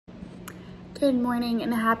Good morning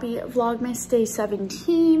and happy Vlogmas Day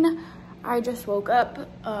 17. I just woke up.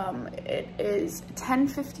 It is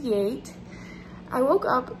 10:58. I woke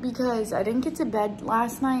up because I didn't get to bed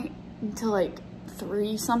last night until like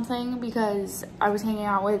 3 something because I was hanging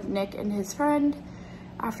out with Nick and his friend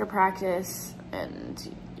after practice,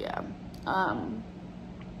 and yeah. I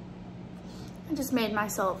just made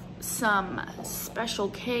myself some Special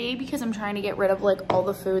K because I'm trying to get rid of like all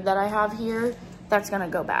the food that I have here that's gonna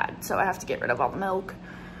go bad. So I have to get rid of all the milk.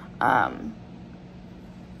 And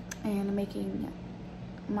I'm making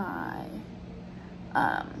my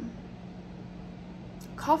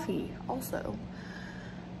coffee also.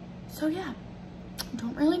 So yeah,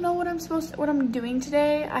 don't really know what I'm doing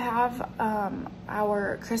today. I have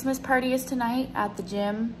our Christmas party is tonight at the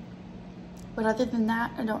gym. But other than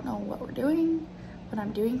that, I don't know what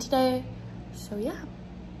I'm doing today. So yeah.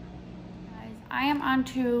 Guys, I am on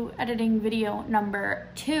to editing video number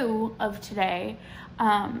 2 of today.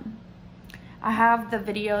 I have the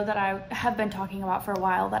video that I have been talking about for a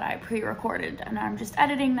while that I pre-recorded, and I'm just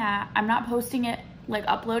editing that. I'm not posting it, like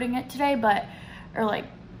uploading it today, or like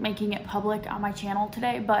making it public on my channel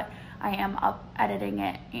today, but I am editing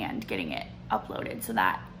it and getting it uploaded so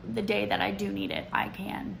that the day that I do need it, I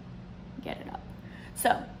can get it up.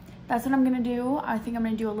 So that's what I'm gonna do. I think I'm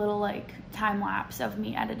gonna do a little like time lapse of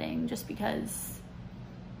me editing just because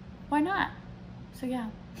why not? So yeah.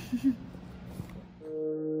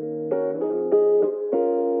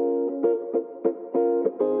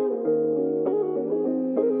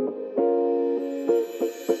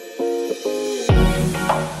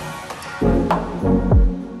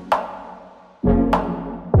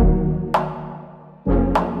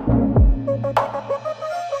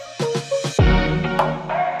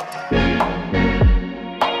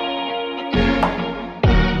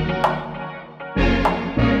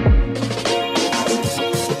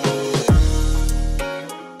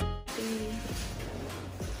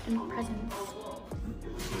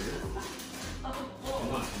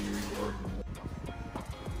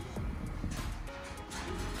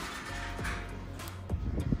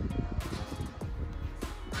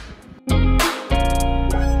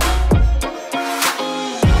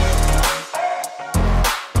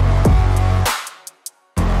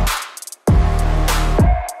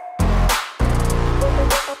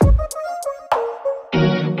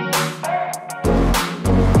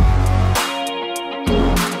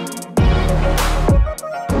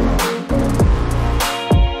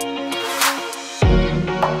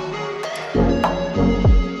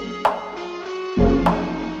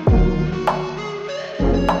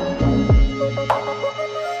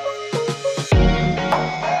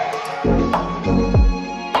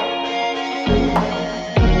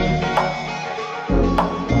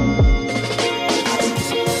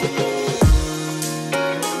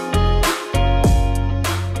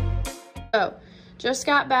 Just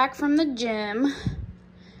got back from the gym.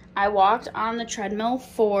 I walked on the treadmill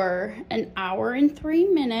for an hour and 3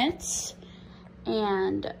 minutes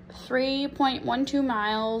and 3.12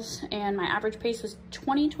 miles, and my average pace was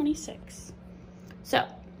 20:26. So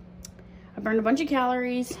I burned a bunch of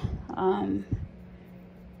calories.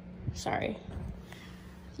 Sorry.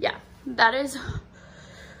 Yeah, that is,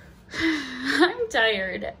 I'm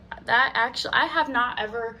tired. That actually, I have not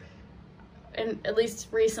ever, and at least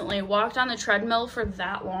recently, walked on the treadmill for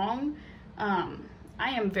that long. I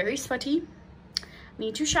am very sweaty.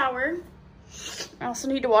 Need to shower. I also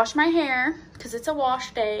need to wash my hair because it's a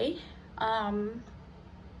wash day.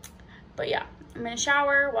 But yeah, I'm gonna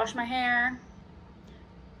shower, wash my hair,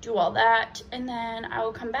 do all that, and then I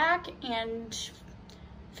will come back and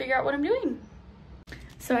figure out what I'm doing.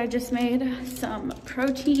 So I just made some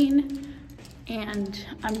protein and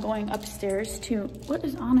I'm going upstairs to, what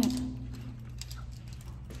is on it?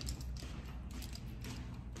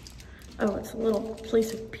 Oh, it's a little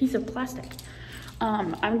piece of plastic.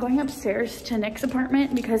 I'm going upstairs to Nick's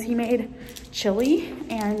apartment because he made chili,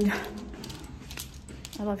 and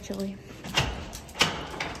I love chili.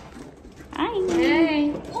 Hi.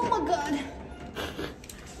 Hey. Oh my God.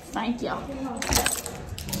 Thank you.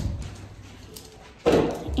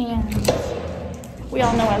 And we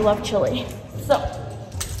all know I love chili. So,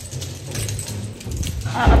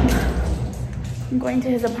 I'm going to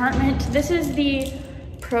his apartment. This is the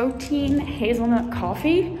protein hazelnut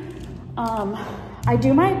coffee. I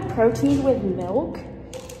do my protein with milk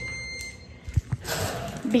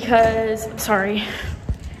because, sorry,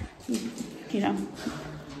 you know.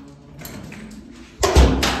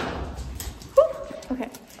 Whew, okay,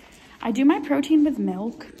 I do my protein with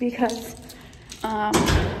milk because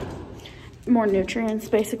more nutrients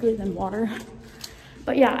basically than water.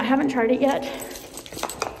 But yeah, I haven't tried it yet.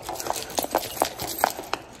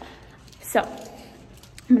 So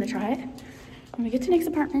I'm gonna try it when we get to Nick's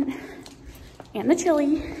apartment and the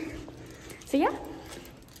chili. So yeah.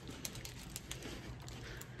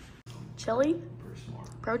 Chili,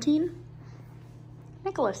 protein,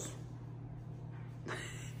 Nicholas.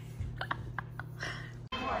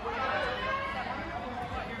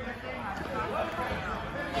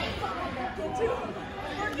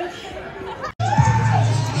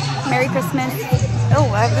 Merry Christmas. Oh,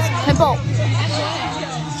 I have this pimple.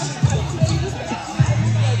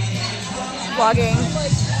 Vlogging.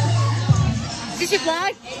 Is this your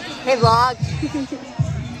vlog? Hey, vlog.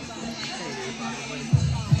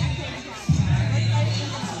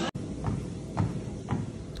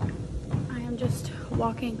 I am just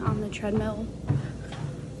walking on the treadmill.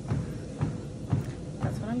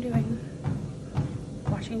 That's what I'm doing.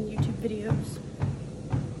 Watching YouTube videos.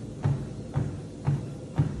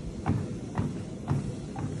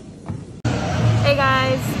 Hey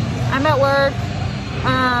guys, I'm at work.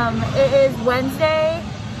 It is Wednesday,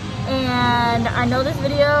 and I know this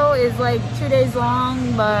video is like 2 days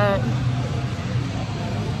long, but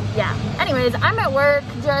yeah. Anyways, I'm at work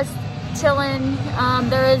just chilling.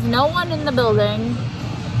 There is no one in the building,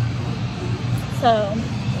 so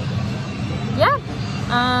yeah.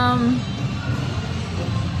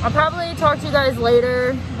 I'll probably talk to you guys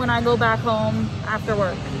later when I go back home after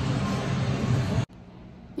work.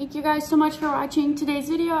 Thank you guys so much for watching today's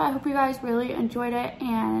video. I hope you guys really enjoyed it,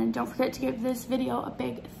 and don't forget to give this video a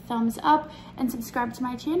big thumbs up and subscribe to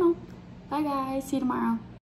my channel. Bye guys, see you tomorrow.